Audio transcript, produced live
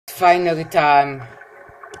finally time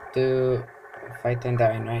to fight and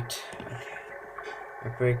die, right? Okay.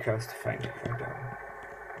 We're pretty close to find it. Hold on.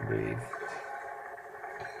 Breathe.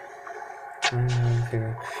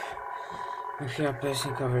 If you're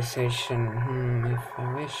placing conversation, if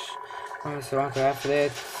I wish, promise I want to laugh at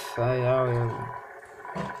it.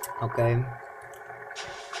 Okay.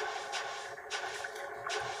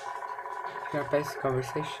 If you're placing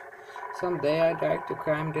conversation, someday I'd like to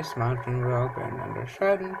climb this mountain rope and under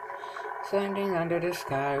sun, standing under the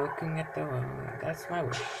sky, looking at the world. That's my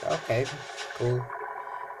wish. Okay, cool.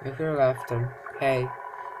 If you're laughter, hey,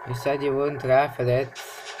 you said you wouldn't laugh at it.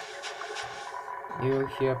 You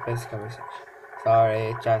hear place conversation.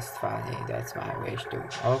 Sorry, just funny. That's my wish too.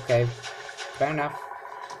 Okay, fair enough.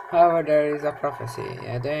 However, there is a prophecy.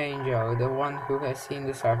 The angel, the one who has seen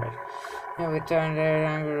the surface, will return their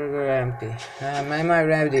anger empty. Am I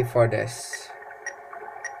ready for this?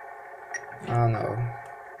 I don't know.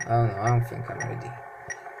 I don't think I'm ready.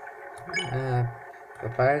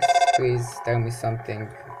 Papyrus, please tell me something.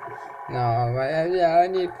 No, I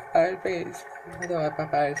need papyrus, please. I don't have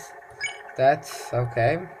papyrus. That's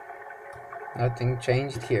okay. Nothing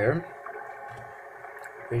changed here.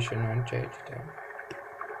 Vision unchanged there.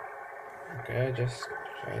 Okay, I just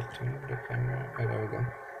try to move the camera. Oh, there we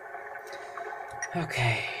go.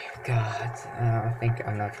 Okay, God, I think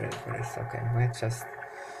I'm not ready for this. Okay, let's just.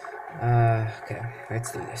 Okay,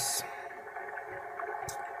 let's do this.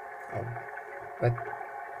 Oh, but.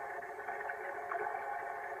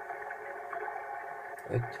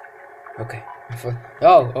 Wait. Okay.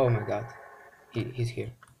 Oh my God, he's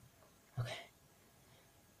here. Okay.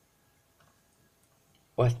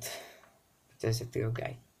 What? There's a little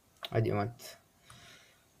guy. What do you want?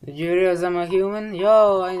 Did you realize I'm a human?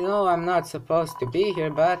 Yo, I know I'm not supposed to be here,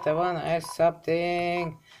 but I wanna ask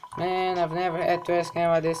something. Man, I've never had to ask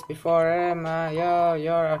anyone this before, Emma. Yo,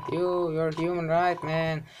 you're human, right,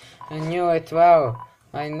 man? I knew it well.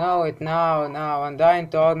 I know it now. Undyne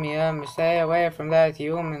told me, stay away from that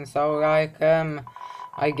human. So, like,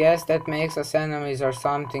 I guess that makes us enemies or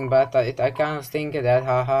something, but I kind of think of that,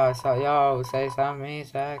 haha. So, yo, say something,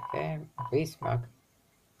 okay? Please, Mark.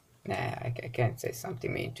 Nah, I can't say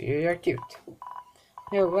something mean to you. You're cute.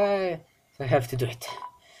 No way. So I have to do it.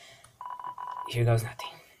 Here goes nothing.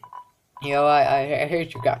 Yo, I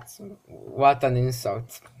hate your guts. What an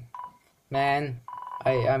insult, man.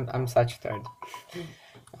 I'm such a turd.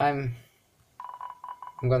 I'm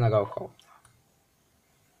gonna go home.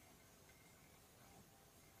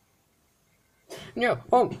 No.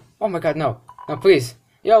 Oh my God, no. No, please.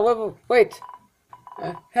 Yo, wait.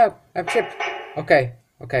 Help! I'm tripped. Okay,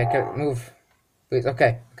 move, please.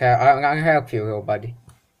 Okay, I'm gonna help you, little buddy.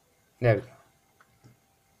 There we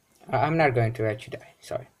go. I'm not going to let you die.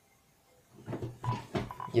 Sorry.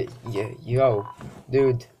 Yo,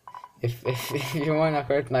 dude. If you wanna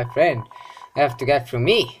hurt my friend, you have to get through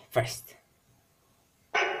me first.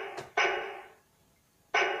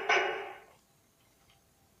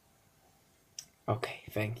 Okay,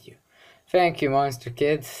 thank you. Thank you, monster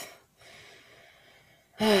kids.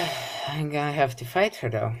 I'm gonna have to fight her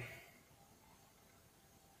though.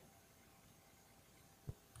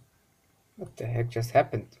 What the heck just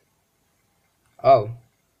happened? Oh,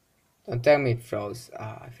 don't tell me it froze.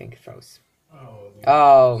 I think it froze.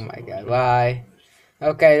 Oh my God, why?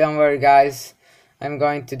 Okay, don't worry guys. I'm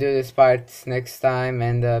going to do this part next time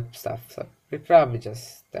and stuff. So it probably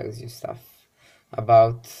just tells you stuff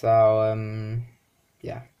about. So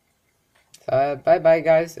yeah. So bye bye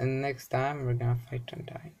guys, and next time we're gonna fight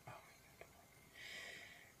Undertale.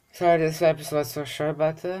 Sorry this episode was so short,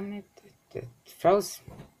 but it froze.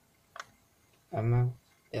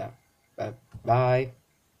 Yeah. Bye.